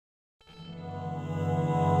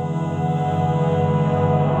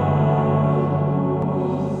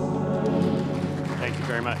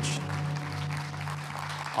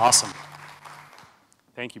Awesome.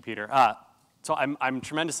 Thank you, Peter. So I'm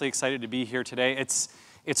tremendously excited to be here today.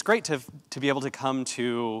 It's great to be able to come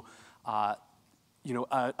to a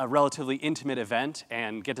relatively intimate event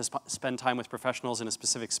and get to spend time with professionals in a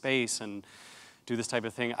specific space and do this type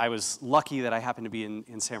of thing. I was lucky that I happened to be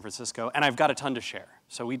in San Francisco, and I've got a ton to share.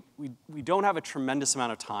 So we don't have a tremendous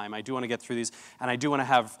amount of time. I do want to get through these, and I do want to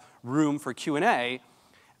have room for Q&A.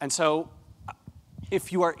 And so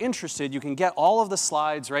if you are interested, you can get all of the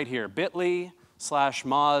slides right here, bit.ly/Moz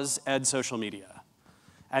edSocialMedia.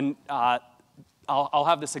 And I'll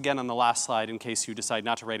have this again on the last slide in case you decide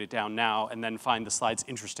not to write it down now and then find the slides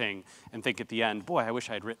interesting and think at the end, boy, I wish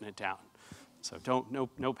I had written it down. So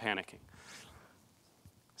no panicking.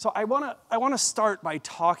 So I want to start by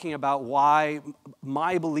talking about why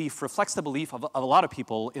my belief reflects the belief of a lot of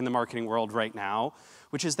people in the marketing world right now,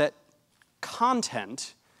 which is that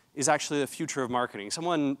content is actually the future of marketing.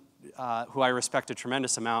 Someone who I respect a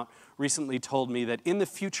tremendous amount recently told me that in the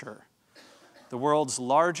future, the world's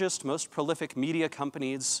largest, most prolific media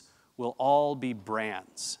companies will all be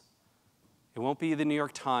brands. It won't be the New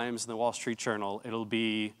York Times and the Wall Street Journal. It'll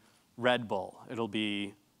be Red Bull. It'll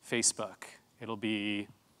be Facebook. It'll be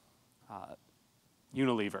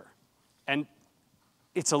Unilever. And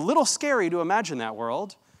it's a little scary to imagine that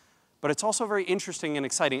world, but it's also very interesting and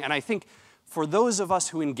exciting. And I think for those of us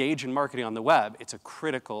who engage in marketing on the web, it's a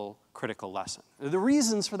critical lesson. The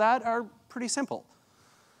reasons for that are pretty simple.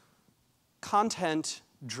 Content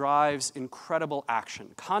drives incredible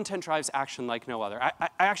action. Content drives action like no other. I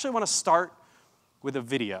actually want to start with a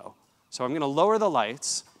video. So I'm going to lower the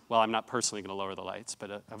lights. Well, I'm not personally going to lower the lights,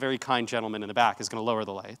 but a very kind gentleman in the back is going to lower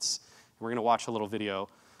the lights. We're going to watch a little video.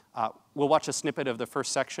 We'll watch a snippet of the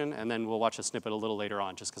first section, and then we'll watch a snippet a little later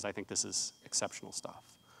on, just because I think this is exceptional stuff.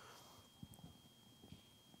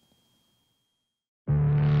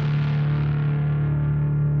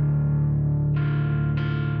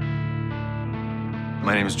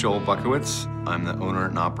 My name is Joel Buckowitz. I'm the owner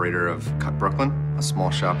and operator of Cut Brooklyn, a small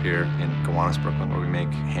shop here in Gowanus, Brooklyn, where we make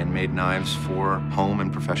handmade knives for home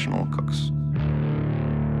and professional cooks.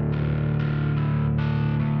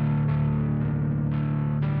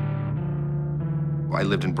 I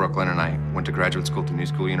lived in Brooklyn and I went to graduate school at New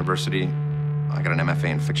School University. I got an MFA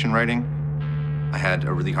in fiction writing. I had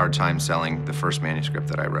a really hard time selling the first manuscript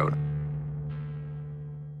that I wrote.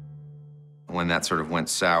 When that sort of went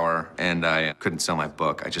sour and I couldn't sell my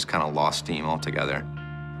book, I just kind of lost steam altogether.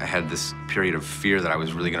 I had this period of fear that I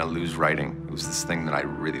was really going to lose writing. It was this thing that I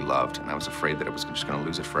really loved, and I was afraid that I was just going to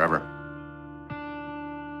lose it forever.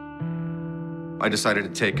 I decided to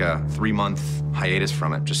take a 3-month hiatus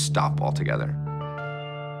from it, just stop altogether.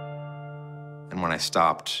 And when I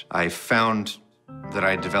stopped, I found that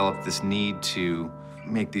I developed this need to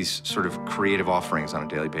make these sort of creative offerings on a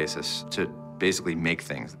daily basis, to basically make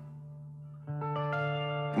things.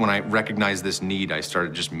 When I recognized this need, I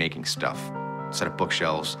started just making stuff. A set of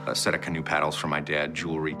bookshelves, a set of canoe paddles for my dad,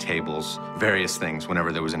 jewelry, tables, various things.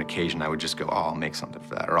 Whenever there was an occasion, I would just go, oh, I'll make something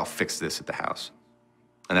for that, or I'll fix this at the house.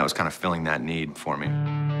 And that was kind of filling that need for me.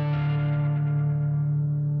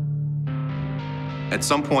 At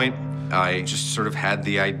some point, I just sort of had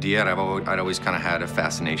the idea, and I'd always kind of had a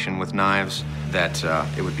fascination with knives, that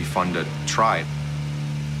it would be fun to try.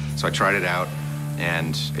 So I tried it out,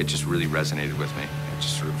 and it just really resonated with me. It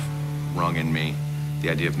just sort of rung in me the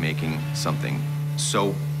idea of making something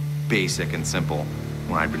so basic and simple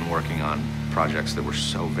when I'd been working on projects that were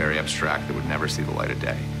so very abstract that would never see the light of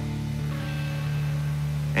day.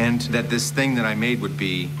 And that this thing that I made would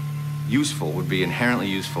be useful, would be inherently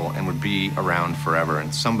useful, and would be around forever,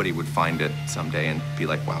 and somebody would find it someday and be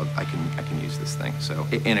like, wow, I can use this thing. So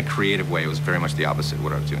in a creative way, it was very much the opposite of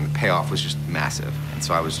what I was doing. The payoff was just massive, and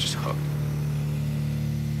so I was just hooked.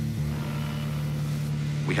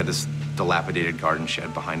 We had this dilapidated garden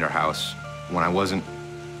shed behind our house. When I wasn't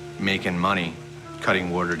making money,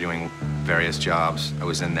 cutting wood or doing various jobs, I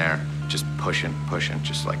was in there just pushing,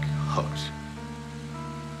 just like hooked.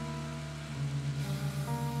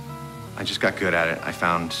 I just got good at it. I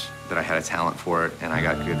found that I had a talent for it, and I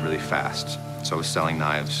got good really fast. So I was selling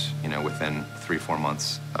knives, within 3-4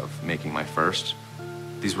 months of making my first.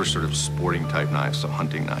 These were sort of sporting type knives, so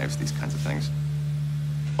hunting knives, these kinds of things.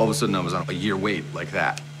 All of a sudden, I was on a year wait like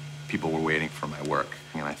that. People were waiting for my work,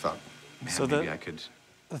 and I thought, man, so maybe I could.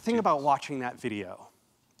 The thing about watching that video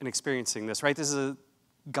and experiencing this, right? This is a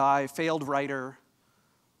guy, failed writer,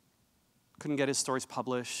 couldn't get his stories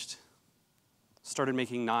published, started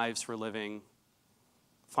making knives for a living,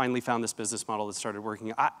 finally found this business model that started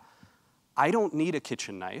working. I don't need a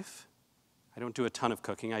kitchen knife. I don't do a ton of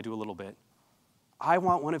cooking. I do a little bit. I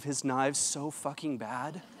want one of his knives so fucking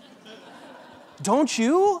bad. Don't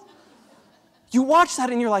you? You watch that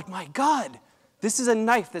and you're like, my God, this is a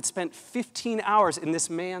knife that spent 15 hours in this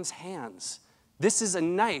man's hands. This is a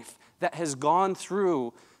knife that has gone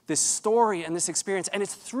through this story and this experience, and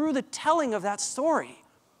it's through the telling of that story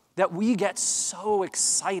that we get so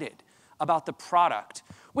excited about the product,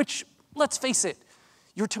 which, let's face it,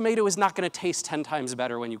 your tomato is not going to taste 10 times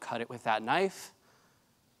better when you cut it with that knife,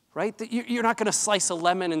 right? You're not going to slice a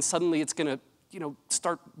lemon and suddenly it's going to,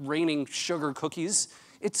 start raining sugar cookies.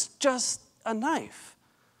 It's just a knife.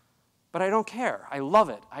 But I don't care. I love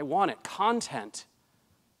it. I want it. Content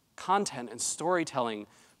and storytelling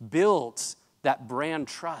builds that brand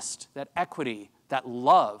trust, that equity, that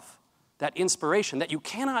love, that inspiration that you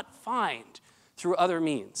cannot find through other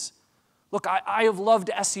means. Look, I have loved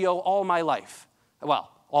SEO all my life. Well,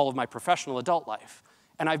 all of my professional adult life.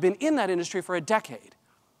 And I've been in that industry for a decade.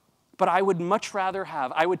 But I would much rather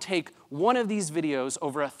I would take one of these videos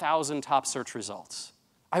over 1,000 top search results.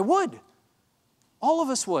 I would. All of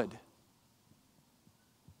us would.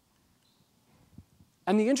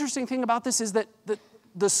 And the interesting thing about this is that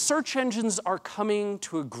the search engines are coming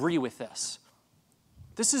to agree with this.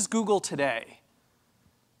 This is Google today.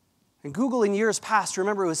 And Google in years past,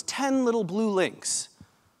 remember, it was 10 little blue links.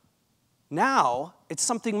 Now, it's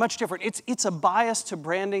something much different. It's a bias to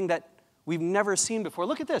branding that we've never seen before.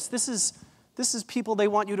 Look at this. This is people they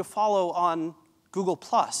want you to follow on Google+.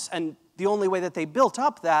 And the only way that they built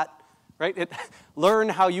up that, right, learn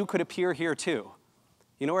how you could appear here too.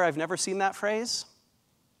 You know where I've never seen that phrase?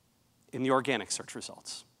 In the organic search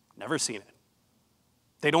results. Never seen it.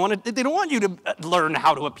 They don't want you to learn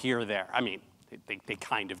how to appear there. I mean, they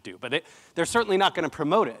kind of do, but they're certainly not going to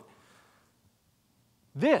promote it.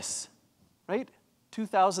 This, right?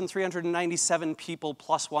 2,397 people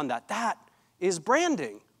plus one that is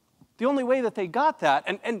branding. The only way that they got that,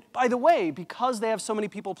 and by the way, because they have so many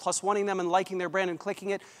people plus wanting them and liking their brand and clicking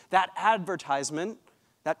it, that advertisement,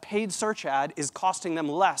 that paid search ad is costing them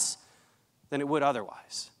less than it would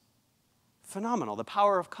otherwise. Phenomenal, the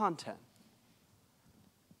power of content.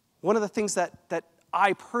 One of the things that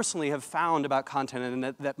I personally have found about content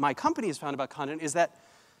and that my company has found about content is that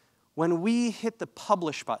when we hit the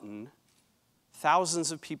publish button,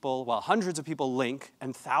 thousands of people, well, hundreds of people link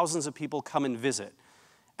and thousands of people come and visit.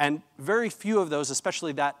 And very few of those,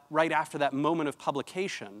 especially that right after that moment of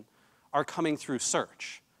publication, are coming through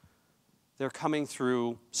search. They're coming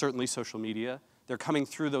through certainly social media. They're coming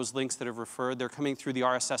through those links that have referred. They're coming through the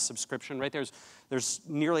RSS subscription, right? There's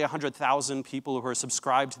nearly 100,000 people who are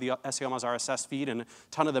subscribed to the SEOMA's RSS feed, and a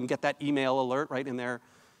ton of them get that email alert right in their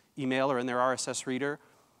email or in their RSS reader.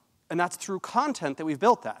 And that's through content that we've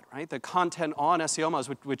built that, right? The content on SEOMA's,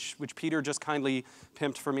 which Peter just kindly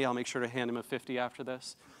pimped for me. I'll make sure to hand him a 50 after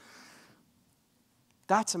this.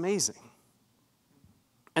 That's amazing.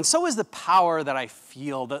 And so is the power that I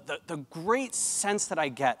feel, the great sense that I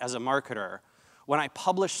get as a marketer when I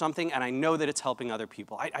publish something and I know that it's helping other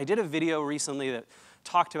people. I did a video recently that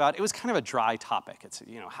talked about, it was kind of a dry topic. It's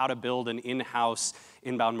how to build an in-house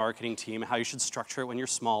inbound marketing team, how you should structure it when you're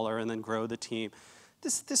smaller and then grow the team.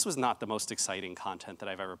 This was not the most exciting content that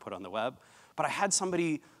I've ever put on the web, but I had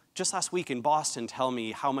somebody just last week in Boston tell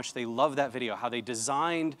me how much they loved that video, how they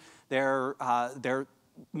designed their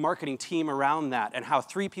marketing team around that, and how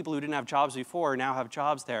 3 people who didn't have jobs before now have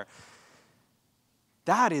jobs there.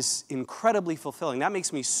 That is incredibly fulfilling. That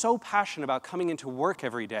makes me so passionate about coming into work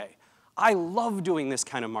every day. I love doing this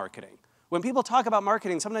kind of marketing. When people talk about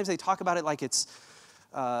marketing, sometimes they talk about it like it's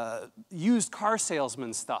used car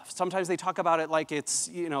salesman stuff. Sometimes they talk about it like it's,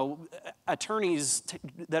 attorneys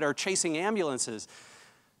that are chasing ambulances.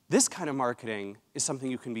 This kind of marketing is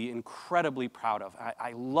something you can be incredibly proud of.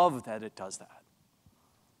 I love that it does that.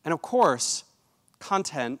 And of course,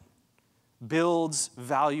 content builds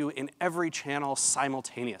value in every channel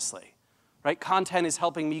simultaneously, right? Content is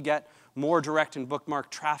helping me get more direct and bookmark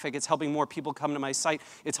traffic. It's helping more people come to my site.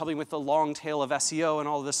 It's helping with the long tail of SEO and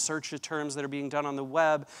all the search terms that are being done on the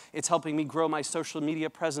web. It's helping me grow my social media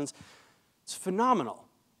presence. It's phenomenal.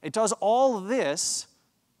 It does all of this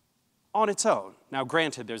on its own. Now,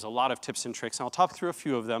 granted, there's a lot of tips and tricks, and I'll talk through a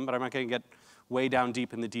few of them, but I'm not going to get way down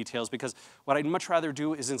deep in the details, because what I'd much rather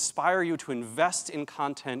do is inspire you to invest in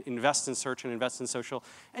content, invest in search, and invest in social,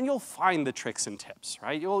 and you'll find the tricks and tips,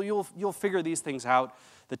 right? You'll figure these things out.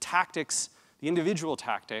 The tactics, the individual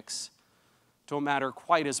tactics, don't matter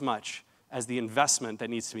quite as much as the investment that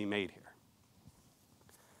needs to be made here.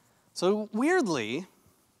 So weirdly,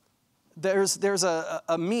 there's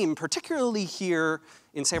a meme, particularly here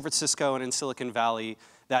in San Francisco and in Silicon Valley,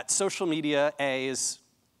 that social media, is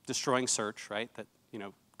destroying search, right? That,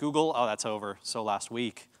 Google, oh, that's over. So last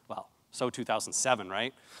week. Well, so 2007,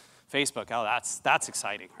 right? Facebook, oh, that's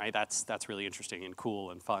exciting, right? That's really interesting and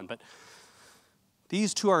cool and fun. But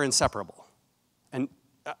these two are inseparable. And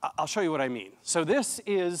I'll show you what I mean. So this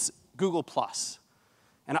is Google+.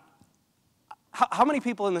 And how many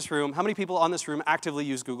people in this room, how many people on this room actively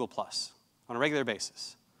use Google+ on a regular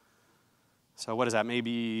basis? So what is that,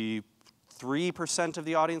 maybe 3% of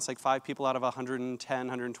the audience, like 5 people out of 110,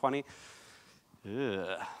 120?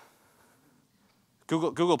 Ugh.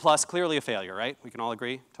 Google+, clearly a failure, right? We can all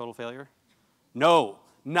agree, total failure? No,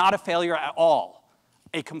 not a failure at all.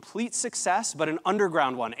 A complete success, but an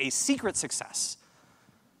underground one, a secret success.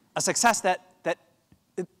 A success that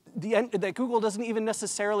Google doesn't even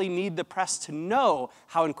necessarily need the press to know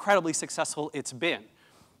how incredibly successful it's been.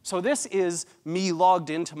 So this is me logged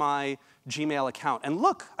into my Gmail account. And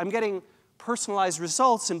look, I'm getting personalized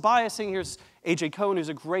results and biasing. Here's AJ Cohn, who's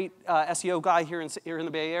a great SEO guy here in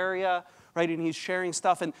the Bay Area, right? And he's sharing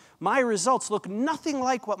stuff. And my results look nothing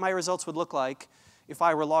like what my results would look like if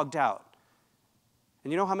I were logged out.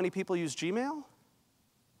 And you know how many people use Gmail?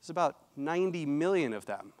 There's about 90 million of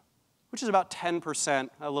them, which is about 10%,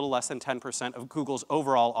 a little less than 10% of Google's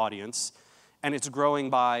overall audience. And it's growing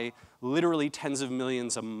by literally tens of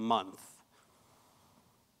millions a month.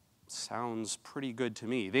 Sounds pretty good to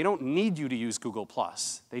me. They don't need you to use Google+.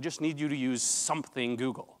 They just need you to use something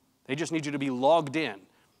Google. They just need you to be logged in,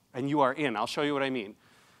 and you are in. I'll show you what I mean.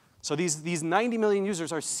 So these 90 million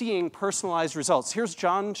users are seeing personalized results. Here's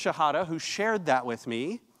John Shahada, who shared that with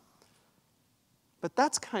me. But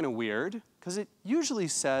that's kind of weird, because it usually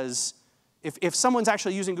says, if someone's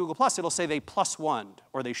actually using Google+, it'll say they +1,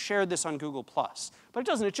 or they shared this on Google+. But it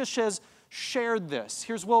doesn't. It just says, shared this.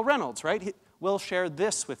 Here's Will Reynolds, right? Will shared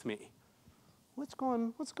this with me. What's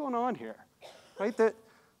going on here? Right? That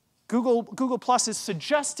Google Plus is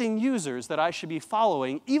suggesting users that I should be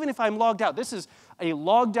following, even if I'm logged out. This is a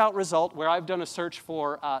logged out result where I've done a search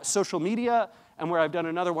for social media and where I've done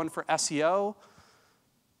another one for SEO.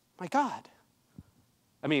 My God.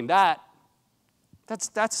 I mean, that's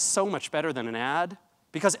so much better than an ad.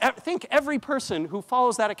 Because think every person who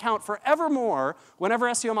follows that account forevermore, whenever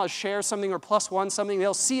SEO Moz shares something or +1 something,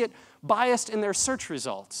 they'll see it biased in their search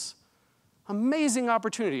results. Amazing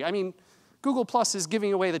opportunity. I mean, Google Plus is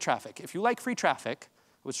giving away the traffic. If you like free traffic, I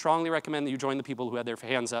would strongly recommend that you join the people who had their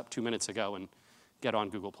hands up 2 minutes ago and get on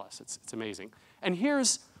Google Plus. It's amazing. And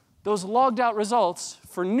here's those logged out results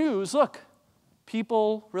for news. Look,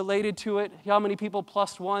 people related to it. How many people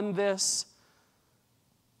 +1 this?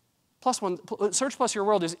 +1, Search Plus Your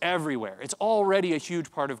World is everywhere. It's already a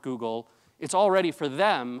huge part of Google. It's already, for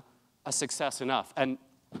them, a success enough. And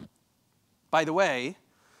by the way,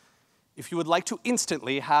 if you would like to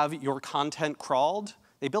instantly have your content crawled,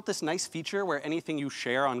 they built this nice feature where anything you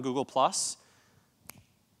share on Google Plus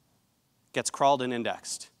gets crawled and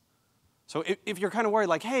indexed. So if you're kind of worried,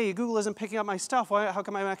 like, hey, Google isn't picking up my stuff, how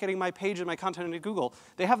come I'm not getting my page and my content into Google?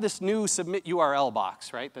 They have this new submit URL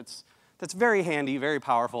box, right? That's very handy, very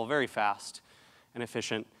powerful, very fast and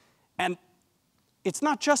efficient. And it's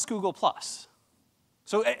not just Google+.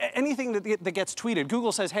 So anything that gets tweeted,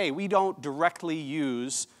 Google says, hey, we don't directly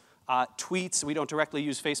use tweets, we don't directly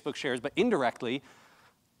use Facebook shares, but indirectly,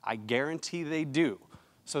 I guarantee they do.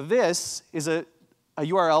 So this is a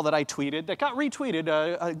URL that I tweeted that got retweeted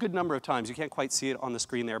a good number of times. You can't quite see it on the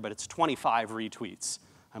screen there, but it's 25 retweets.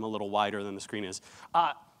 I'm a little wider than the screen is.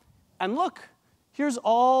 And look, here's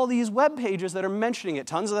all these web pages that are mentioning it.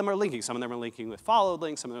 Tons of them are linking. Some of them are linking with followed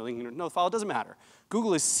links. Some of them are linking with no follow. It doesn't matter.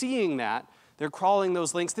 Google is seeing that. They're crawling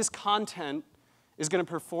those links. This content is going to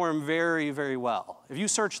perform very, very well. If you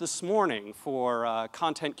search this morning for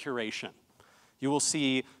content curation, you will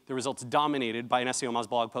see the results dominated by an SEO Moz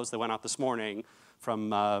blog post that went out this morning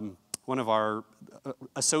from one of our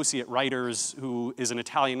associate writers who is an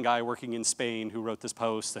Italian guy working in Spain who wrote this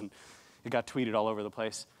post, and it got tweeted all over the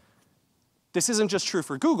place. This isn't just true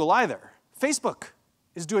for Google either. Facebook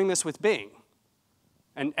is doing this with Bing.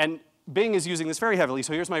 And Bing is using this very heavily.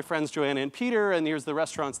 So here's my friends Joanna and Peter, and here's the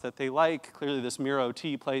restaurants that they like. Clearly this Miro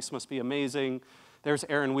Tea place must be amazing. There's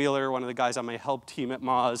Aaron Wheeler, one of the guys on my help team at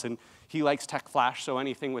Moz, and he likes TechFlash, so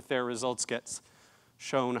anything with their results gets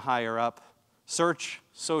shown higher up. Search,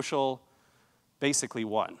 social, basically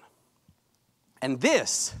won. And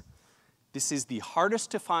this is the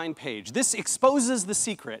hardest to find page. This exposes the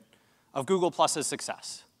secret of Google Plus's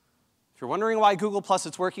success. If you're wondering why Google Plus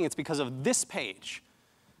is working, it's because of this page.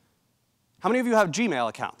 How many of you have Gmail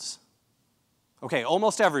accounts? Okay,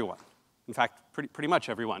 almost everyone. In fact, pretty much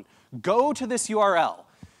everyone. Go to this URL.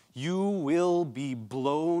 You will be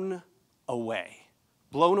blown away.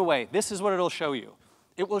 Blown away. This is what it'll show you.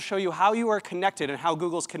 It will show you how you are connected and how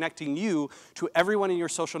Google's connecting you to everyone in your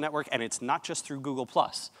social network, and it's not just through Google+.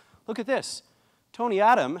 look at this. Tony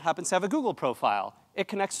Adam happens to have a Google profile. It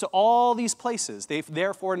connects to all these places. They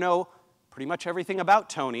therefore know pretty much everything about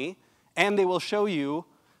Tony, and they will show you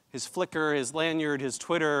his Flickr, his lanyard, his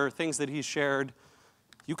Twitter, things that he's shared.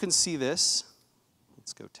 You can see this.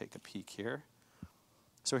 Let's go take a peek here.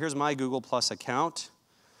 So here's my Google Plus account.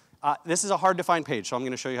 This is a hard-to-find page, so I'm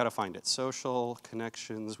going to show you how to find it. Social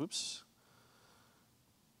connections, whoops.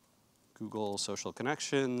 Google Social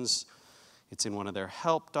Connections. It's in one of their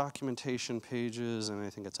help documentation pages, and I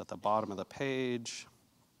think it's at the bottom of the page.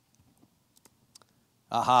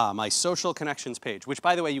 Aha, my Social Connections page, which,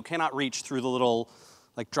 by the way, you cannot reach through the little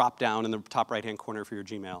drop down in the top right-hand corner for your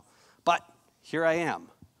Gmail. But here I am.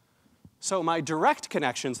 So my direct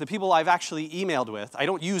connections, the people I've actually emailed with, I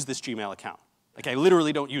don't use this Gmail account. I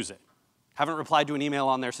literally don't use it. Haven't replied to an email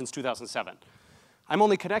on there since 2007. I'm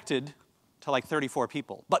only connected to 34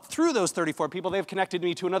 people. But through those 34 people, they've connected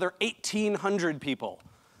me to another 1,800 people.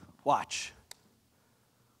 Watch.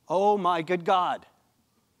 Oh my good God.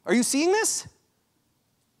 Are you seeing this?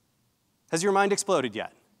 Has your mind exploded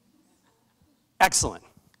yet? Excellent.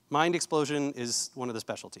 Mind explosion is one of the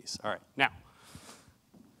specialties. All right, now.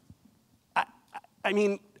 I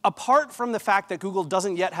mean, apart from the fact that Google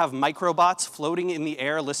doesn't yet have microbots floating in the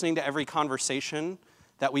air listening to every conversation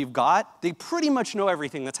that we've got, they pretty much know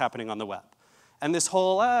everything that's happening on the web. And this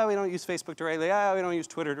whole, we don't use Facebook directly, we don't use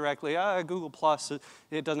Twitter directly, Google Plus,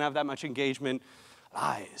 it doesn't have that much engagement.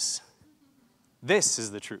 Lies. This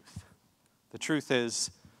is the truth. The truth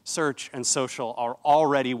is search and social are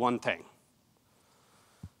already one thing.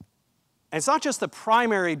 And it's not just the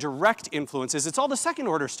primary direct influences, it's all the second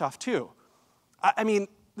order stuff too. I mean,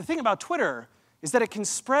 the thing about Twitter is that it can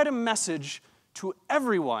spread a message to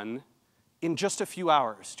everyone in just a few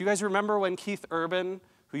hours. Do you guys remember when Keith Urban,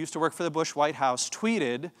 who used to work for the Bush White House,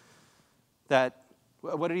 tweeted that,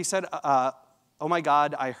 what did he say? Oh my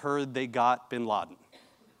God, I heard they got bin Laden,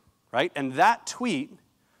 right? And that tweet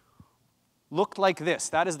looked like this.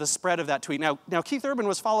 That is the spread of that tweet. Now Keith Urban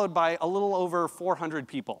was followed by a little over 400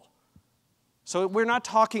 people. So we're not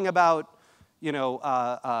talking about Neil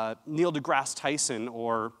deGrasse Tyson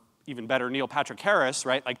or even better, Neil Patrick Harris,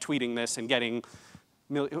 right? Tweeting this and getting,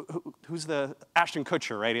 who's the, Ashton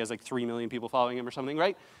Kutcher, right? He has 3 million people following him or something,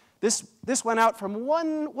 right? This went out from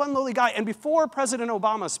one lowly guy. And before President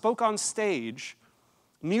Obama spoke on stage,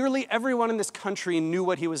 nearly everyone in this country knew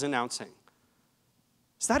what he was announcing.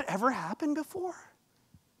 Has that ever happened before?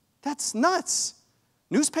 That's nuts.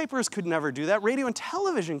 Newspapers could never do that. Radio and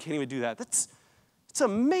television can't even do that. It's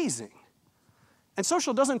amazing. And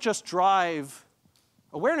social doesn't just drive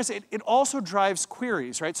awareness, it also drives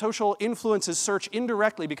queries, right? Social influences search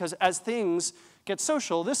indirectly because as things get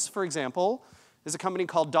social, this, for example, is a company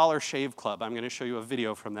called Dollar Shave Club. I'm going to show you a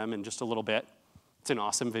video from them in just a little bit. It's an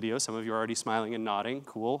awesome video. Some of you are already smiling and nodding.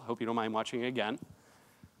 Cool. Hope you don't mind watching it again.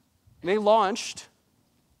 And they launched,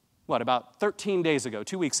 about 13 days ago,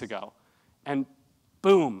 2 weeks ago. And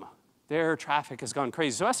boom, their traffic has gone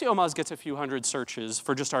crazy. So SEO Moz gets a few hundred searches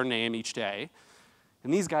for just our name each day.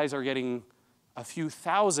 And these guys are getting a few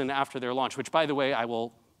thousand after their launch, which, by the way, I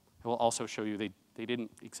will also show you they didn't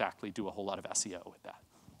exactly do a whole lot of SEO with that.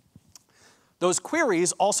 Those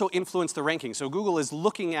queries also influence the ranking. So Google is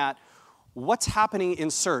looking at what's happening in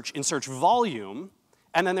search volume,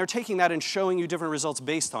 and then they're taking that and showing you different results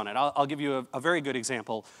based on it. I'll give you a very good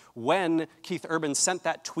example. When Keith Urban sent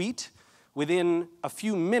that tweet, within a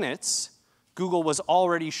few minutes, Google was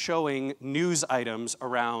already showing news items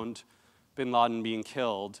around bin Laden being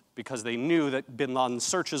killed because they knew that bin Laden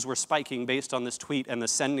searches were spiking based on this tweet and the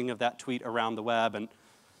sending of that tweet around the web. And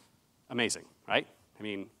amazing, right? I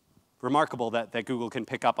mean, remarkable that Google can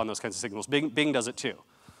pick up on those kinds of signals. Bing does it too.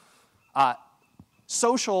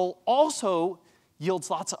 Social also yields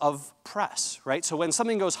lots of press, right? So when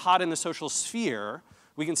something goes hot in the social sphere,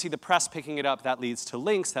 we can see the press picking it up. That leads to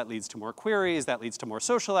links, that leads to more queries, that leads to more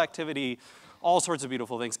social activity, all sorts of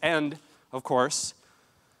beautiful things. And, of course,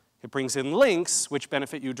 it brings in links, which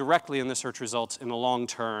benefit you directly in the search results in the long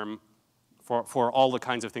term for all the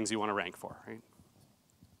kinds of things you want to rank for, right?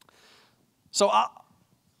 So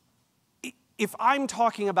if I'm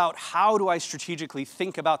talking about how do I strategically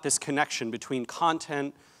think about this connection between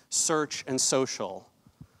content, search, and social,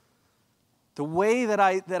 the way that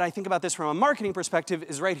I think about this from a marketing perspective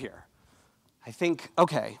is right here. I think,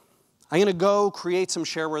 okay, I'm going to go create some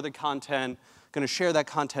share-worthy content, going to share that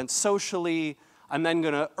content socially. I'm then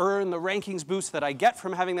going to earn the rankings boost that I get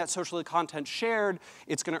from having that social content shared.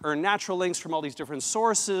 It's going to earn natural links from all these different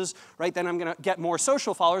sources, right? Then I'm going to get more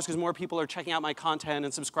social followers because more people are checking out my content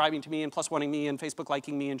and subscribing to me and plus wanting me and Facebook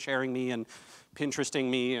liking me and sharing me and Pinteresting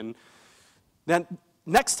me. And then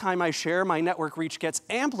next time I share, my network reach gets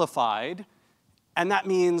amplified, and that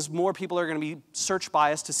means more people are going to be search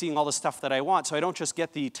biased to seeing all the stuff that I want. So I don't just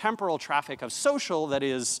get the temporal traffic of social that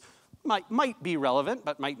might be relevant,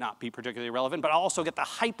 but might not be particularly relevant, but I'll also get the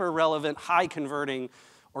hyper-relevant, high-converting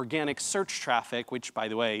organic search traffic, which, by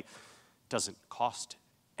the way, doesn't cost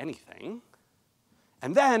anything.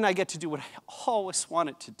 And then I get to do what I always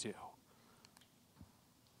wanted to do.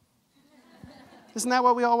 Isn't that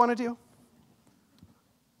what we all want to do?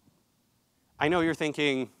 I know you're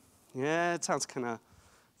thinking, yeah, it sounds kind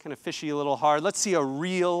of fishy, a little hard. Let's see a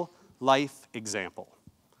real-life example.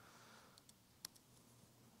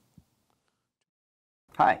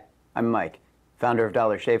 Hi, I'm Mike, founder of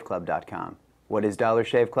DollarShaveClub.com. What is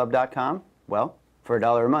DollarShaveClub.com? Well, for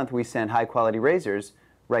 $1 a month, we send high-quality razors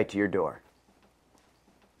right to your door.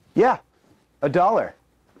 Yeah, $1.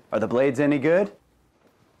 Are the blades any good?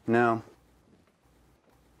 No.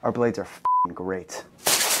 Our blades are f***ing great.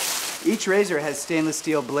 Each razor has stainless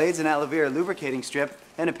steel blades, an aloe vera lubricating strip,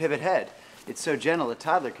 and a pivot head. It's so gentle a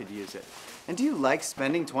toddler could use it. And do you like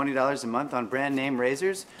spending $20 a month on brand name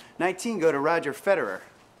razors? 19 go to Roger Federer.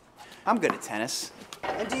 I'm good at tennis.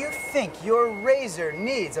 And do you think your razor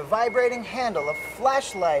needs a vibrating handle, a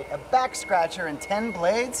flashlight, a back scratcher, and 10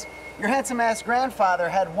 blades? Your handsome-ass grandfather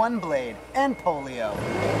had 1 blade and polio.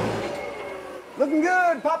 Looking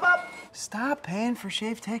good, pop up! Stop paying for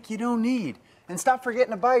shave tech you don't need. And stop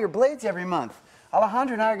forgetting to buy your blades every month.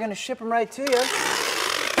 Alejandro and I are going to ship them right to you.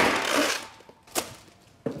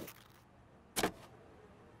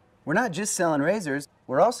 We're not just selling razors,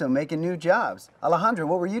 we're also making new jobs. Alejandro,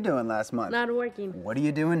 what were you doing last month? Not working. What are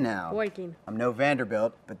you doing now? Working. I'm no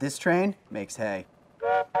Vanderbilt, but this train makes hay.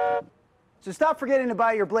 So stop forgetting to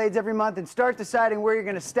buy your blades every month and start deciding where you're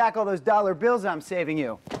going to stack all those dollar bills I'm saving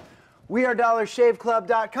you. We are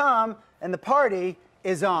DollarShaveClub.com, and the party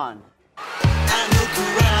is on. I know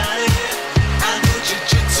karate, I know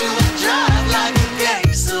jiu-jitsu, I drive like a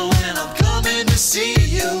gangster when I'm coming to see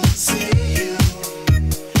you, see you,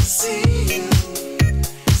 see you,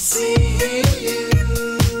 see you.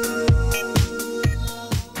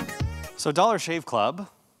 So Dollar Shave Club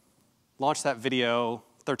launched that video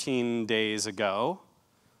 13 days ago.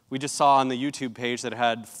 We just saw on the YouTube page that it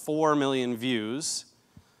had 4 million views.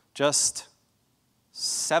 Just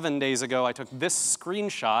 7 days ago, I took this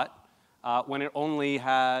screenshot when it only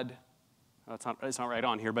had, oh, it's not right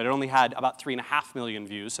on here, but it only had about 3.5 million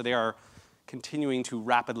views. So they are continuing to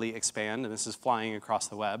rapidly expand, and this is flying across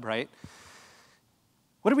the web, right?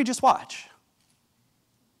 What did we just watch?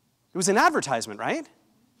 It was an advertisement, right?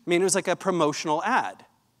 I mean, it was like a promotional ad.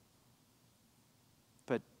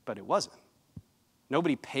 But it wasn't.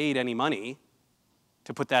 Nobody paid any money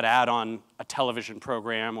to put that ad on a television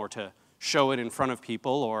program or to show it in front of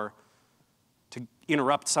people or to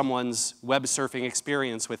interrupt someone's web surfing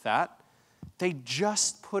experience with that. They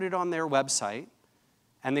just put it on their website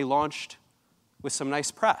and they launched with some nice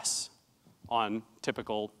press on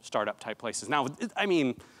typical startup type places. Now, I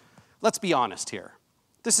mean, let's be honest here.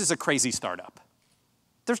 This is a crazy startup.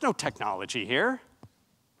 There's no technology here,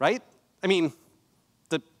 right? I mean,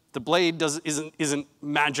 the blade isn't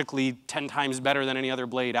magically 10 times better than any other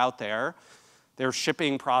blade out there. Their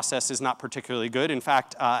shipping process is not particularly good. In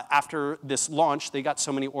fact, after this launch, they got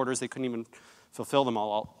so many orders they couldn't even fulfill them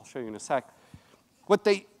all. I'll show you in a sec. What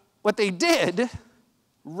they did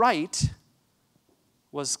right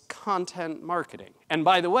was content marketing. And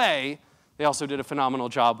by the way, they also did a phenomenal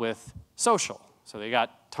job with social. So they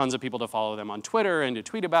got tons of people to follow them on Twitter and to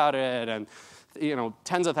tweet about it, and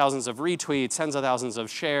tens of thousands of retweets, tens of thousands of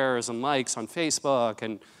shares and likes on Facebook,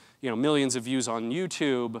 and millions of views on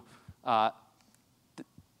YouTube.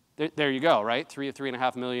 There you go, right?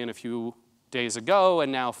 3.5 million a few days ago,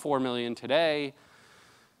 and now 4 million today.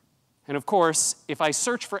 And of course, if I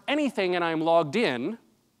search for anything and I'm logged in,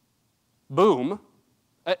 boom,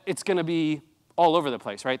 it's going to be all over the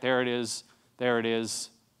place, right? There it is. There it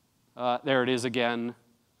is. There it is again.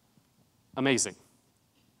 Amazing.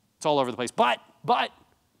 It's all over the place. But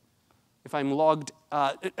if I'm logged,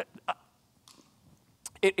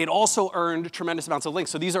 it also earned tremendous amounts of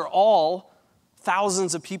links. So these are all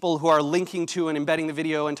thousands of people who are linking to and embedding the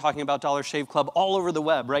video and talking about Dollar Shave Club all over the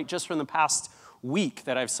web, right? Just from the past week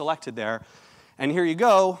that I've selected there. And here you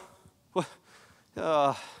go.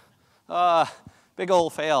 Big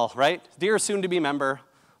old fail, right? Dear soon-to-be member,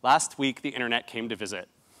 last week the internet came to visit.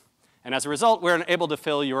 And as a result, we're unable to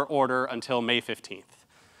fill your order until May 15th.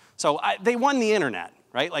 So they won the internet,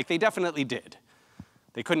 right? Like, they definitely did.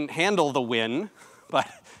 They couldn't handle the win,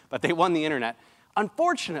 but they won the internet.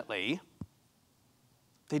 Unfortunately,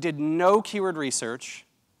 they did no keyword research,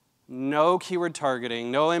 no keyword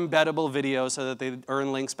targeting, no embeddable videos so that they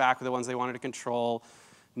earn links back with the ones they wanted to control,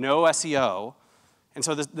 no SEO. And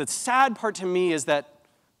so the sad part to me is that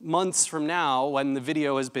months from now, when the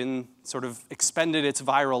video has been sort of expended its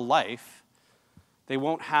viral life, they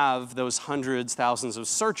won't have those hundreds, thousands of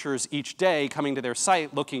searchers each day coming to their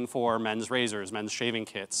site looking for men's razors, men's shaving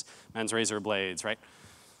kits, men's razor blades, right?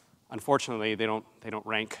 Unfortunately, they don't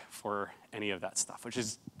rank for any of that stuff, which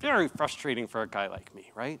is very frustrating for a guy like me,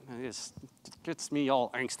 right? It just gets me all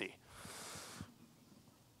angsty.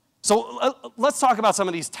 So let's talk about some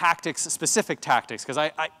of these tactics, specific tactics, because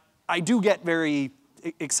I do get very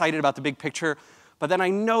excited about the big picture, but then I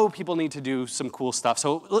know people need to do some cool stuff.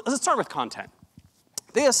 So let's start with content.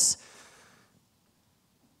 This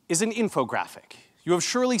is an infographic. You have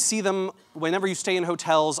surely seen them whenever you stay in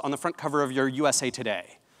hotels on the front cover of your USA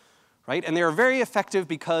Today, right? And they are very effective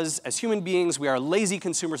because as human beings, we are lazy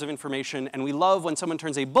consumers of information, and we love when someone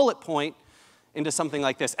turns a bullet point into something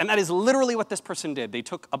like this. And that is literally what this person did. They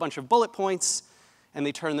took a bunch of bullet points, and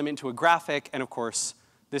they turned them into a graphic, and of course,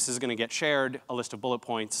 this is going to get shared, a list of bullet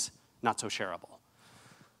points, not so shareable.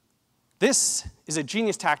 This is a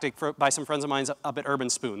genius tactic by some friends of mine up at Urban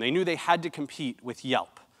Spoon. They knew they had to compete with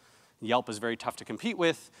Yelp. Yelp is very tough to compete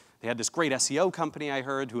with. They had this great SEO company, I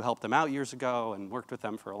heard, who helped them out years ago and worked with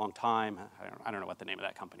them for a long time. I don't know what the name of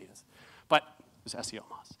that company is, but it was SEO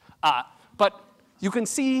Moz. But you can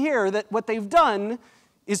see here that what they've done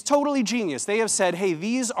is totally genius. They have said, hey,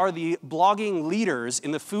 these are the blogging leaders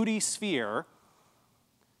in the foodie sphere.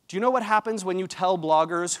 Do you know what happens when you tell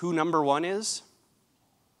bloggers who #1 is?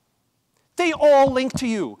 They all link to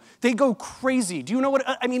you. They go crazy. Do you know what,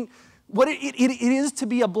 I mean, what it is to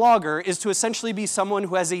be a blogger is to essentially be someone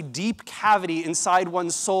who has a deep cavity inside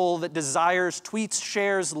one's soul that desires tweets,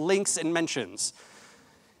 shares, links, and mentions.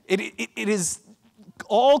 It is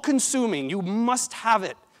all-consuming. You must have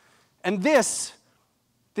it. And this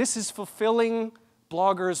is fulfilling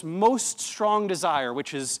bloggers' most strong desire,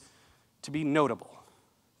 which is to be notable,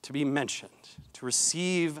 to be mentioned, to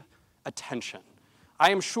receive attention. I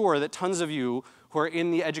am sure that tons of you who are in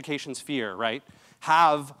the education sphere, right,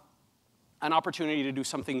 have an opportunity to do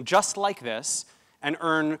something just like this and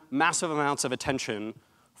earn massive amounts of attention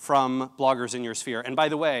from bloggers in your sphere. And by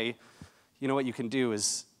the way, you know what you can do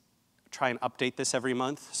is try and update this every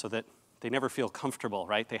month so that they never feel comfortable,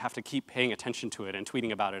 right? They have to keep paying attention to it and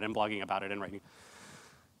tweeting about it and blogging about it and writing.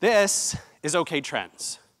 This is OK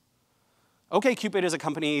Trends. OkCupid is a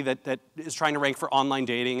company that is trying to rank for online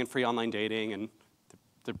dating and free online dating, and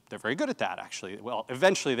they're very good at that, actually. Well,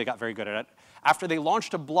 eventually they got very good at it after they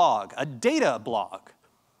launched a blog, a data blog,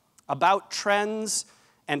 about trends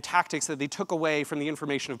and tactics that they took away from the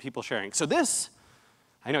information of people sharing. So this,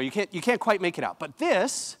 I know you can't quite make it out, but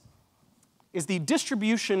this is the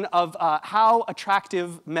distribution of how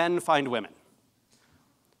attractive men find women.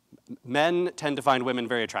 Men tend to find women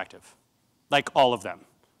very attractive, like all of them,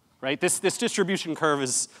 right? This distribution curve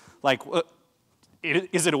is like,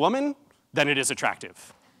 is it a woman? Then it is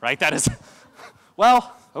attractive, right? That is,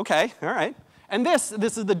 well, okay, all right. And this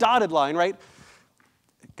is the dotted line, right?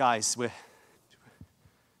 Guys, do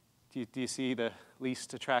you see the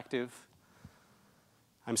least attractive?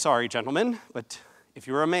 I'm sorry, gentlemen, but if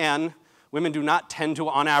you're a man, women do not tend to,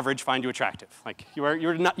 on average, find you attractive. Like, you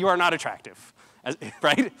are not attractive,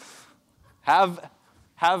 right?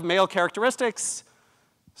 Have male characteristics,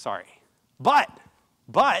 sorry. But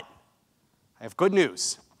I have good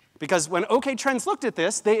news. Because when OK Trends looked at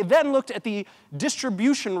this, they then looked at the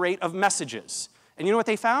distribution rate of messages. And you know what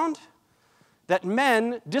they found? That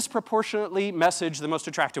men disproportionately message the most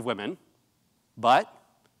attractive women, but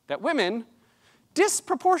that women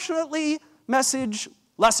disproportionately message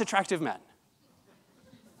less attractive men.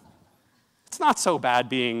 It's not so bad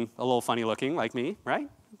being a little funny looking like me, right?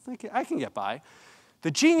 I can get by.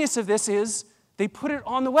 The genius of this is they put it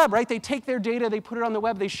on the web, right? They take their data, they put it on the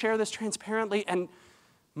web, they share this transparently, and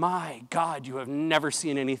my God, you have never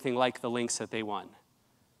seen anything like the links that they won.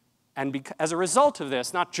 And as a result of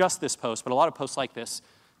this, not just this post, but a lot of posts like this,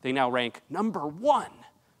 they now rank #1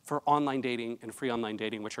 for online dating and free online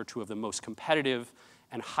dating, which are two of the most competitive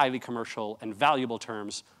and highly commercial and valuable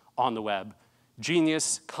terms on the web.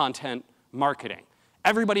 Genius content marketing.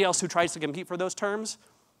 Everybody else who tries to compete for those terms,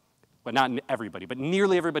 but not everybody, but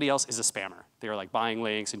nearly everybody else is a spammer. They are like buying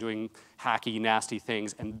links and doing hacky, nasty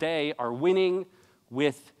things, and they are winning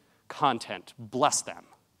with content. Bless them.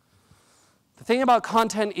 The thing about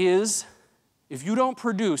content is, if you don't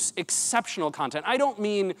produce exceptional content, I don't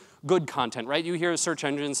mean good content, right? You hear a search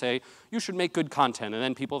engine say, you should make good content, and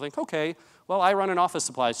then people think, okay, well, I run an office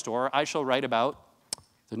supply store. I shall write about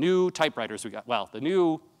the new typewriters we got, well, the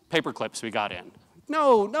new paper clips we got in.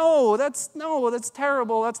 no, that's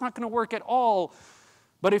terrible. That's not going to work at all.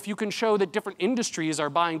 But if you can show that different industries are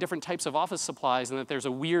buying different types of office supplies and that there's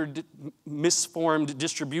a weird, misformed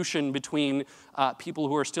distribution between people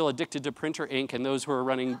who are still addicted to printer ink and those who are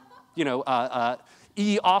running,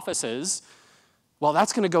 e-offices, well,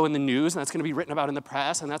 that's going to go in the news, and that's going to be written about in the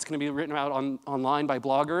press, and that's going to be written about online by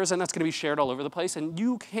bloggers, and that's going to be shared all over the place, and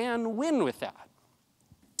you can win with that.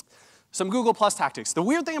 Some Google Plus tactics. The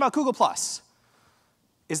weird thing about Google Plus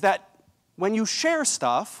is that when you share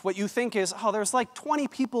stuff, what you think is, oh, there's like 20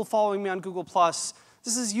 people following me on Google Plus.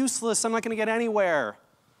 This is useless. I'm not going to get anywhere.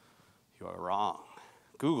 You are wrong.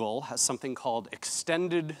 Google has something called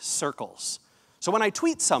extended circles. So when I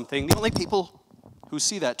tweet something, the only people who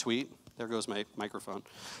see that tweet, there goes my microphone,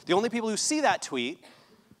 the only people who see that tweet,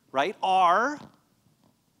 right, are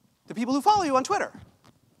the people who follow you on Twitter.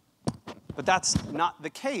 But that's not the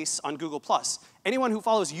case on Google+. Anyone who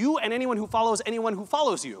follows you and anyone who follows anyone who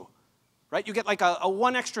follows you, right? You get like a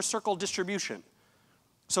one extra circle distribution.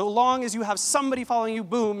 So long as you have somebody following you,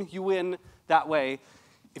 boom, you win that way.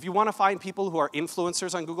 If you want to find people who are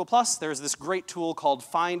influencers on Google+, there's this great tool called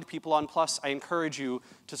Find People on Plus. I encourage you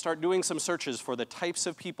to start doing some searches for the types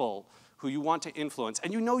of people who you want to influence.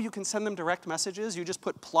 And you know you can send them direct messages. You just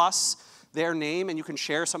put plus their name, and you can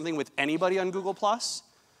share something with anybody on Google+.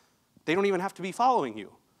 They don't even have to be following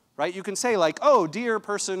you, right? You can say like, oh, dear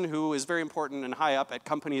person who is very important and high up at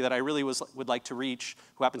company that I really would like to reach,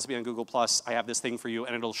 who happens to be on Google+, I have this thing for you,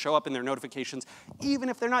 and it'll show up in their notifications, even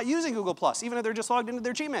if they're not using Google+, even if they're just logged into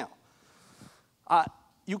their Gmail.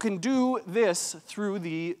 You can do this through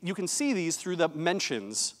you can see these through the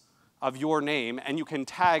mentions of your name, and you can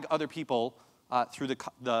tag other people through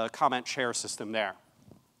the comment share system there.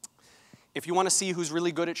 If you want to see who's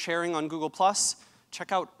really good at sharing on Google+,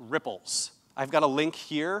 check out ripples. I've got a link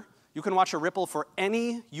here. You can watch a ripple for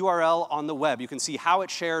any URL on the web. You can see how it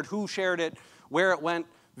shared, who shared it, where it went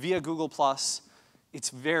via Google+. It's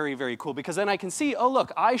very, very cool, because then I can see, oh,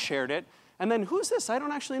 look, I shared it, and then who's this? I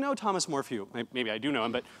don't actually know Thomas Morphew. Maybe I do know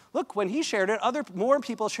him, but look, when he shared it, more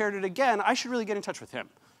people shared it again. I should really get in touch with him,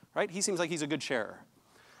 right? He seems like he's a good sharer.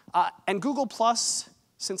 And Google+,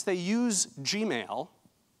 since they use Gmail,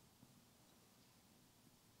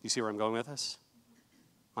 you see where I'm going with this?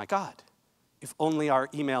 My God, if only our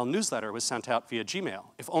email newsletter was sent out via Gmail.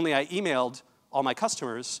 If only I emailed all my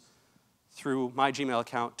customers through my Gmail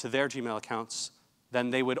account to their Gmail accounts, then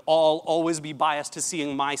they would all always be biased to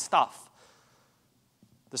seeing my stuff.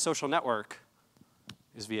 The social network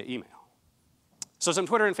is via email. So some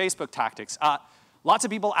Twitter and Facebook tactics. Lots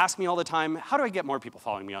of people ask me all the time, how do I get more people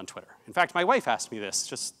following me on Twitter? In fact, my wife asked me this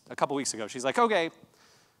just a couple weeks ago. She's like, okay,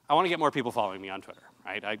 I want to get more people following me on Twitter,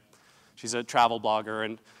 right? She's a travel blogger,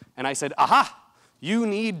 and I said, aha, you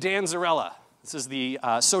need Dan Zarella. This is the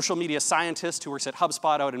social media scientist who works at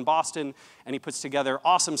HubSpot out in Boston, and he puts together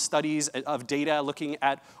awesome studies of data looking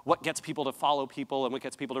at what gets people to follow people and what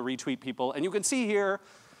gets people to retweet people. And you can see here,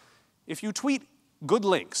 if you tweet good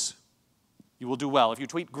links, you will do well. If you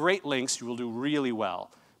tweet great links, you will do really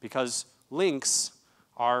well, because links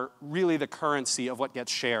are really the currency of what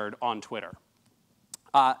gets shared on Twitter.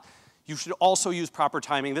 You should also use proper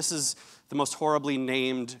timing. This is the most horribly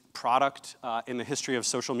named product in the history of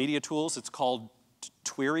social media tools. It's called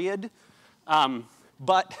Twiriad,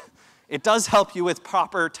 but it does help you with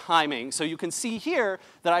proper timing. So you can see here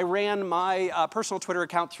that I ran my personal Twitter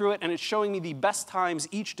account through it, and it's showing me the best times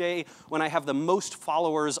each day when I have the most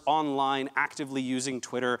followers online actively using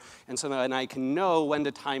Twitter, and so then I can know when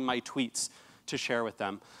to time my tweets to share with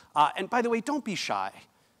them. And by the way, don't be shy.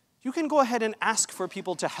 You can go ahead and ask for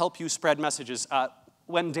people to help you spread messages.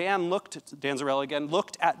 When Dan Zarella again,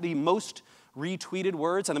 looked at the most retweeted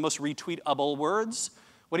words and the most retweetable words,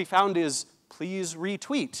 what he found is please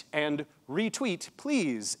retweet, and retweet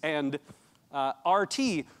please, and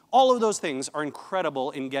RT. All of those things are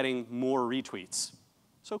incredible in getting more retweets.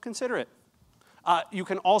 So consider it. You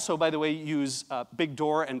can also, by the way, use Big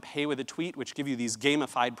Door and Pay with a Tweet, which give you these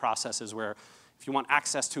gamified processes where if you want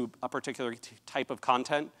access to a particular type of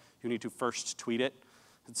content, you need to first tweet it.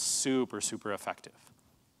 It's super, super effective.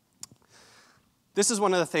 This is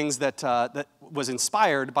one of the things that was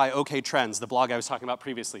inspired by OK Trends, the blog I was talking about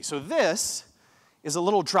previously. So this is a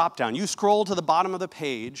little drop-down. You scroll to the bottom of the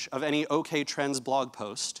page of any OK Trends blog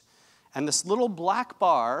post, and this little black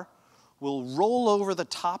bar will roll over the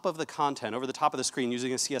top of the content, over the top of the screen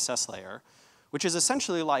using a CSS layer, which is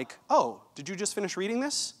essentially like, oh, did you just finish reading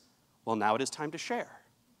this? Well, now it is time to share.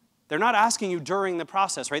 They're not asking you during the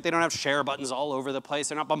process, right? They don't have share buttons all over the place.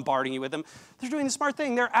 They're not bombarding you with them. They're doing the smart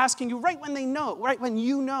thing. They're asking you right when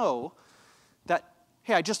you know that,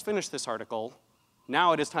 hey, I just finished this article.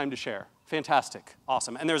 Now it is time to share. Fantastic,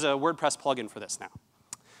 awesome. And there's a WordPress plugin for this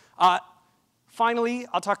now. Finally,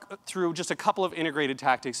 I'll talk through just a couple of integrated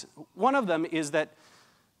tactics. One of them is that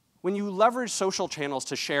when you leverage social channels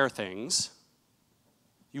to share things,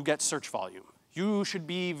 you get search volume. You should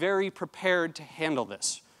be very prepared to handle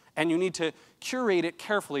this, and you need to curate it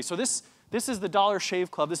carefully. So this is the Dollar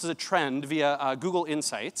Shave Club. This is a trend via Google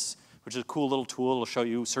Insights, which is a cool little tool. It'll show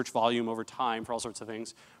you search volume over time for all sorts of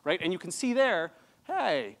things, right? And you can see there,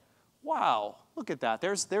 hey, wow, look at that.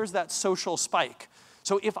 There's that social spike.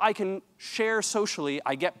 So if I can share socially,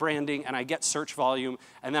 I get branding and I get search volume,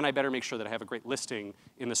 and then I better make sure that I have a great listing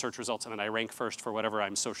in the search results and that I rank first for whatever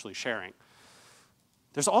I'm socially sharing.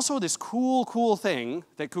 There's also this cool thing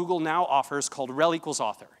that Google now offers called rel equals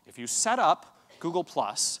author. If you set up Google+,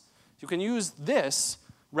 you can use this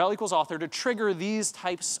rel equals author to trigger these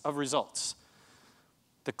types of results.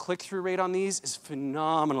 The click-through rate on these is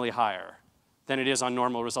phenomenally higher than it is on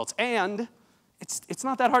normal results. And it's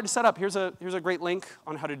not that hard to set up. Here's a great link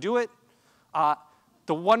on how to do it.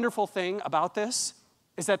 The wonderful thing about this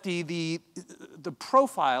is that the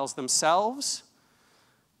profiles themselves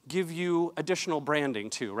give you additional branding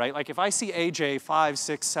too, right? Like if I see AJ 5,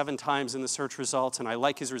 6, 7 times in the search results and I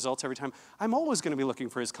like his results every time, I'm always going to be looking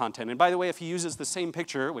for his content. And by the way, if he uses the same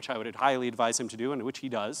picture, which I would highly advise him to do, and which he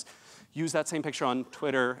does, use that same picture on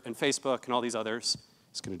Twitter and Facebook and all these others,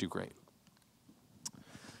 he's going to do great.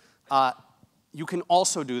 You can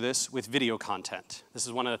also do this with video content. This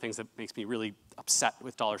is one of the things that makes me really upset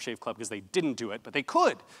with Dollar Shave Club because they didn't do it, but they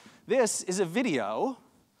could. This is a video,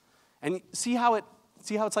 and see how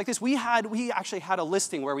it's like this? We actually had a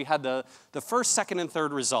listing where we had the first, second, and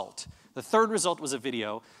third result. The third result was a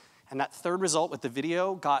video, and that third result with the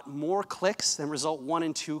video got more clicks than result 1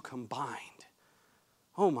 and 2 combined.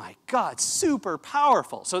 Oh my God, super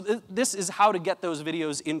powerful. So this is how to get those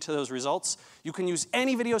videos into those results. You can use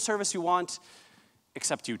any video service you want,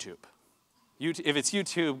 except YouTube. If it's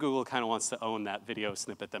YouTube, Google kind of wants to own that video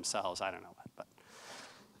snippet themselves. I don't know. But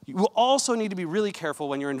you will also need to be really careful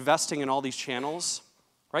when you're investing in all these channels.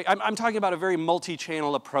 Right? I'm talking about a very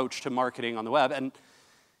multi-channel approach to marketing on the web, and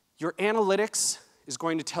your analytics is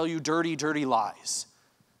going to tell you dirty lies.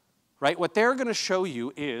 Right? What they're going to show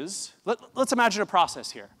you is, let's imagine a process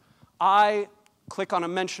here. I click on a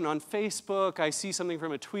mention on Facebook, I see something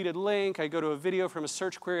from a tweeted link, I go to a video from a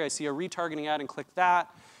search query, I see a retargeting ad and click that,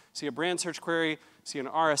 see a brand search query, see an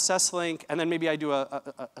RSS link, and then maybe I do a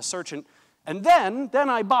search, and then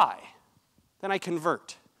I buy. Then I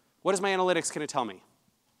convert. What is my analytics going to tell me?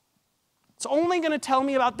 It's only going to tell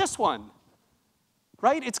me about this one,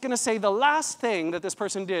 right? It's going to say the last thing that this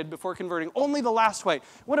person did before converting, only the last way.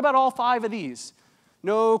 What about all 5 of these?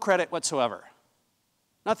 No credit whatsoever.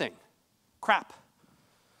 Nothing. Crap.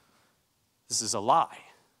 This is a lie,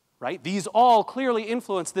 right? These all clearly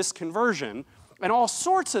influence this conversion, and all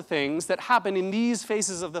sorts of things that happen in these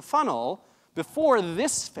phases of the funnel before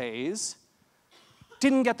this phase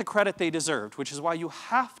didn't get the credit they deserved, which is why you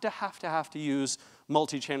have to use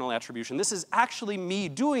multi-channel attribution. This is actually me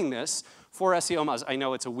doing this for SEO Moz. I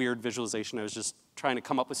know it's a weird visualization. I was just trying to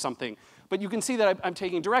come up with something. But you can see that I'm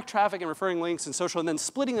taking direct traffic and referring links and social and then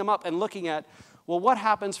splitting them up and looking at, well, what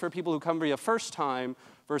happens for people who come via first time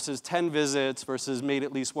versus 10 visits versus made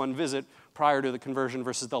at least 1 visit prior to the conversion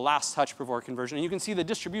versus the last touch before conversion. And you can see the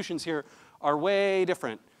distributions here are way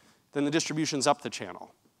different than the distributions up the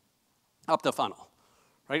channel, up the funnel,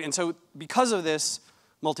 right? And so because of this,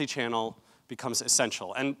 multi-channel becomes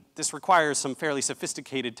essential. And this requires some fairly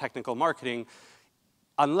sophisticated technical marketing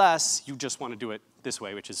unless you just want to do it this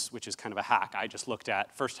way, which is kind of a hack. I just looked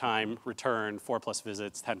at first time, return, 4+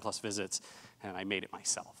 visits, 10+ visits, and I made it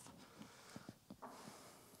myself.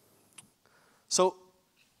 So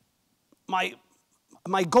my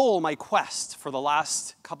goal, my quest for the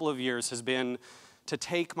last couple of years has been to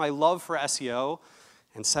take my love for SEO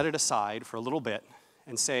and set it aside for a little bit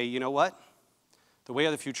and say, you know what? The way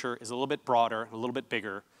of the future is a little bit broader, a little bit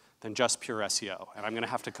bigger than just pure SEO. And I'm going to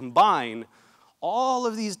have to combine all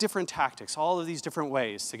of these different tactics, all of these different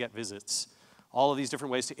ways to get visits, all of these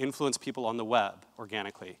different ways to influence people on the web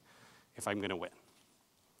organically if I'm going to win.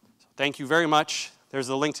 So thank you very much. There's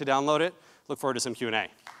the link to download it. Look forward to some Q&A.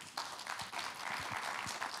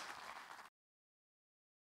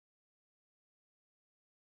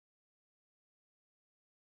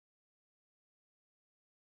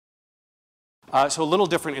 So a little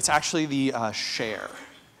different. It's actually the share.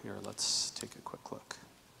 Here, let's take a quick look.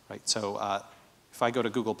 Right. So if I go to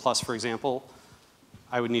Google+, for example,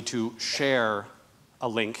 I would need to share a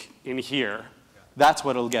link in here. That's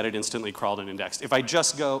what will get it instantly crawled and indexed. If I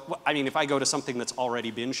just go, if I go to something that's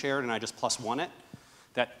already been shared and I just +1 it,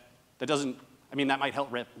 that doesn't I mean, that might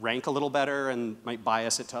help rank a little better and might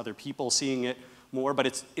bias it to other people seeing it more,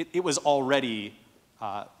 but it was already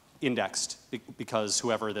indexed because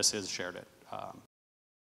whoever this is shared it.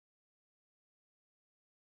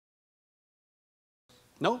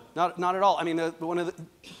 No, not at all. I mean,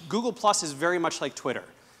 Google Plus is very much like Twitter.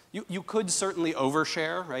 You could certainly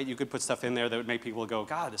overshare, right? You could put stuff in there that would make people go,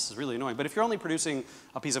 God, this is really annoying. But if you're only producing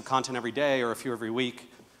a piece of content every day or a few every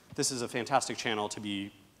week, this is a fantastic channel to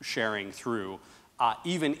be sharing through,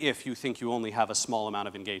 even if you think you only have a small amount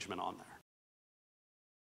of engagement on there.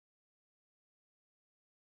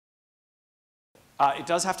 It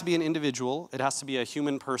does have to be an individual. It has to be a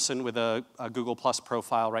human person with a Google Plus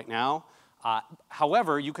profile right now.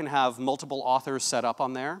 However, you can have multiple authors set up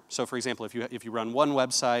on there. So for example, if you run one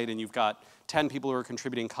website and you've got 10 people who are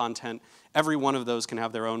contributing content, every one of those can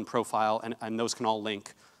have their own profile, and those can all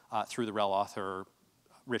link through the rel author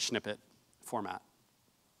rich snippet format.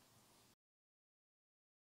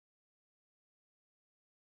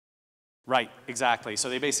 Right, exactly. So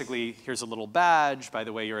they basically, here's a little badge. By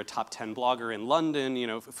the way, you're a top 10 blogger in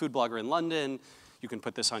London, food blogger in London. You can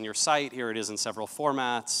put this on your site. Here it is in several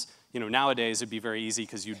formats. Nowadays it'd be very easy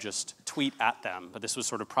because you just tweet at them, but this was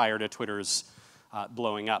sort of prior to Twitter's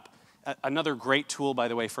blowing up. Another great tool, by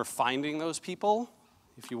the way, for finding those people,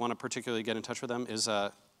 if you want to particularly get in touch with them, is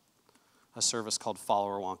a service called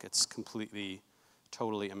FollowerWonk. It's completely,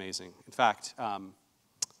 totally amazing. In fact,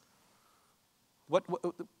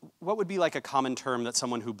 what would be like a common term that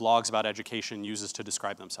someone who blogs about education uses to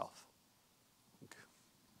describe themselves?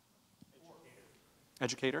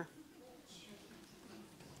 Educator?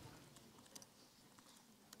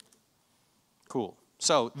 Cool.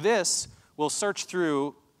 So this will search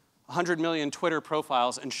through 100 million Twitter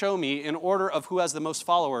profiles and show me, in order of who has the most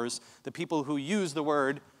followers, the people who use the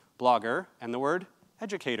word blogger and the word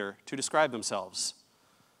educator to describe themselves.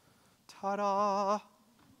 Ta-da!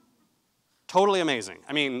 Totally amazing.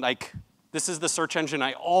 I mean, like, this is the search engine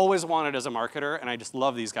I always wanted as a marketer, and I just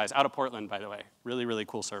love these guys. Out of Portland, by the way. Really, really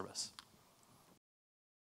cool service.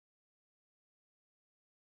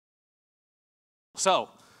 So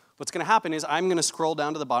what's going to happen is I'm going to scroll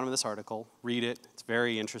down to the bottom of this article, read it. It's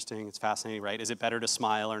very interesting. It's fascinating, right? Is it better to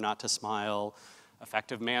smile or not to smile?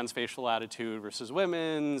 Effective man's facial attitude versus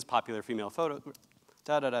women's, popular female photo.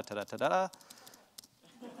 Da-da-da-da-da-da-da.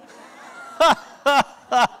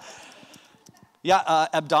 Yeah,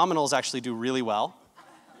 abdominals actually do really well.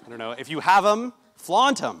 I don't know. If you have them,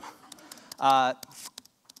 flaunt them. Not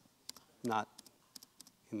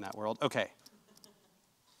in that world. OK.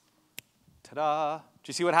 Ta-da. Do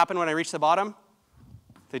you see what happened when I reached the bottom?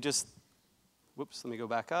 They just, whoops, let me go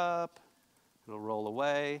back up. It'll roll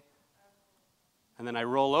away. And then I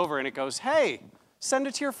roll over, and it goes, hey, send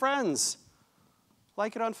it to your friends.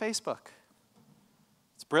 Like it on Facebook.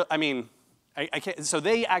 It's brilliant. I mean, I can't. So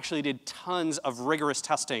they actually did tons of rigorous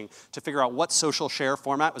testing to figure out what social share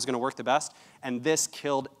format was going to work the best, and this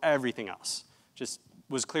killed everything else. Just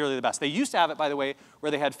was clearly the best. They used to have it, by the way,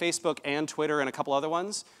 where they had Facebook and Twitter and a couple other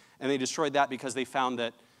ones, and they destroyed that because they found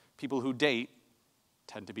that people who date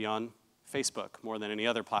tend to be on Facebook more than any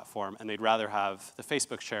other platform, and they'd rather have the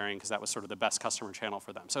Facebook sharing because that was sort of the best customer channel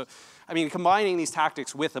for them. So, I mean, combining these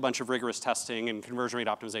tactics with a bunch of rigorous testing and conversion rate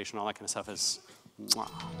optimization, all that kind of stuff is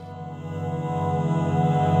mwah.